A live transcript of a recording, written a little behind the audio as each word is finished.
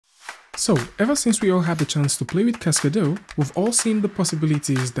So, ever since we all had the chance to play with Cascadeur, we've all seen the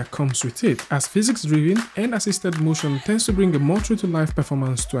possibilities that comes with it, as physics-driven and assisted motion tends to bring a more true-to-life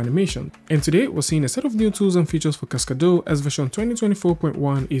performance to animation. And today, we're seeing a set of new tools and features for Cascadeur as version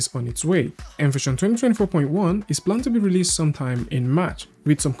 2024.1 is on its way. And version 2024.1 is planned to be released sometime in March,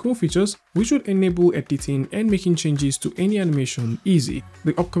 with some cool features which would enable editing and making changes to any animation easy.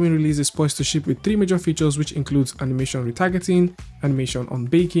 The upcoming release is poised to ship with 3 major features, which includes animation retargeting, animation on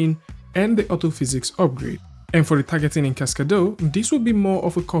baking, and the Autop Physics upgrade. And for retargeting in Cascadeur, this will be more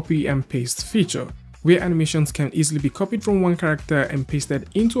of a copy and paste feature, where animations can easily be copied from one character and pasted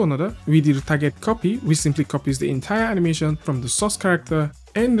into another, with the retarget copy, which simply copies the entire animation from the source character,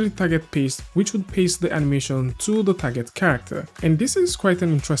 and the retarget paste, which would paste the animation to the target character. And this is quite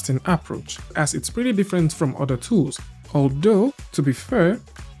an interesting approach, as it's pretty different from other tools. Although, to be fair,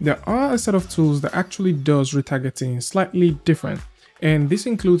 there are a set of tools that actually does retargeting slightly different. And this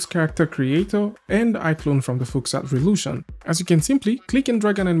includes Character Creator and iClone from the folks at Relution, as you can simply click and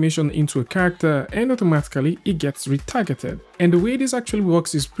drag an animation into a character and automatically it gets retargeted. And the way this actually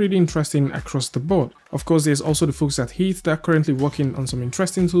works is pretty interesting across the board. Of course, there's also the folks at Heat that are currently working on some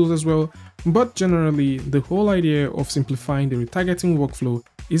interesting tools as well, but generally the whole idea of simplifying the retargeting workflow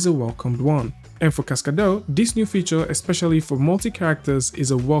is a welcomed one. And for Cascadeur, this new feature, especially for multi-characters,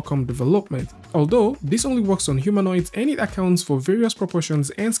 is a welcome development. Although, this only works on humanoids and it accounts for various proportions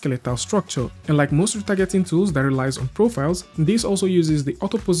and skeletal structure. And like most retargeting tools that relies on profiles, this also uses the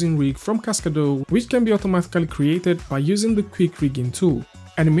auto-posing rig from Cascadeur, which can be automatically created by using the quick rigging tool.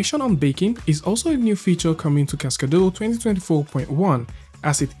 Animation on baking is also a new feature coming to Cascadeur 2024.1.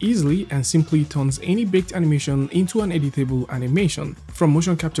 as it easily and simply turns any baked animation into an editable animation. From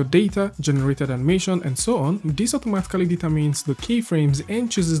motion capture data, generated animation, and so on, this automatically determines the keyframes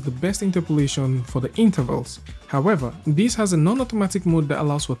and chooses the best interpolation for the intervals. However, this has a non-automatic mode that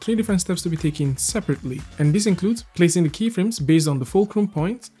allows for 3 different steps to be taken separately, and this includes placing the keyframes based on the fulcrum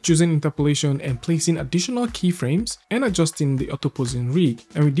point, choosing interpolation and placing additional keyframes, and adjusting the auto-posing rig.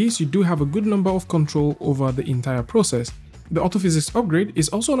 And with this, you do have a good number of control over the entire process. The Autop Physics upgrade is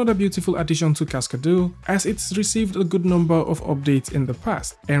also another beautiful addition to Cascadeur, as it's received a good number of updates in the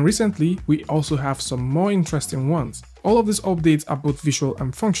past, and recently we also have some more interesting ones. All of these updates are both visual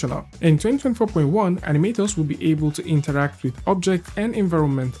and functional. In 2024.1, animators will be able to interact with object and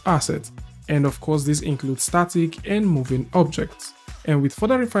environment assets, and of course this includes static and moving objects. And with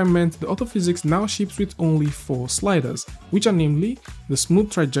further refinement, the Autop Physics now ships with only 4 sliders, which are namely the smooth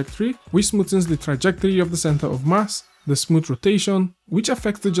trajectory, which smoothens the trajectory of the center of mass, the smooth rotation, which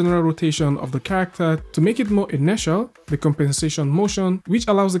affects the general rotation of the character to make it more inertial, the compensation motion, which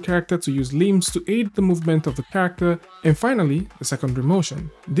allows the character to use limbs to aid the movement of the character, and finally, the secondary motion.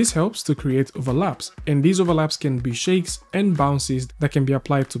 This helps to create overlaps, and these overlaps can be shakes and bounces that can be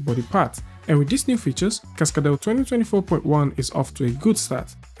applied to body parts. And with these new features, Cascadeur 2024.1 is off to a good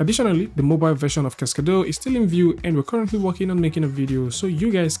start. Additionally, the mobile version of Cascadeur is still in view, and we're currently working on making a video so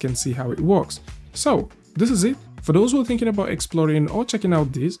you guys can see how it works. So, this is it. For those who are thinking about exploring or checking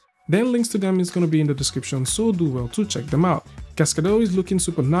out these, then links to them is going to be in the description, so do well to check them out. Cascadeur is looking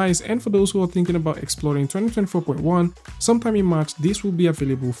super nice, and for those who are thinking about exploring 2024.1, sometime in March this will be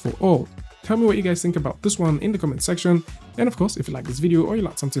available for all. Tell me what you guys think about this one in the comment section, and of course if you like this video or you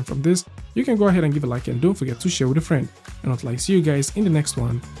like something from this, you can go ahead and give a like and don't forget to share with a friend. And until I see you guys in the next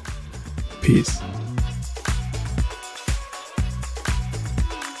one, peace.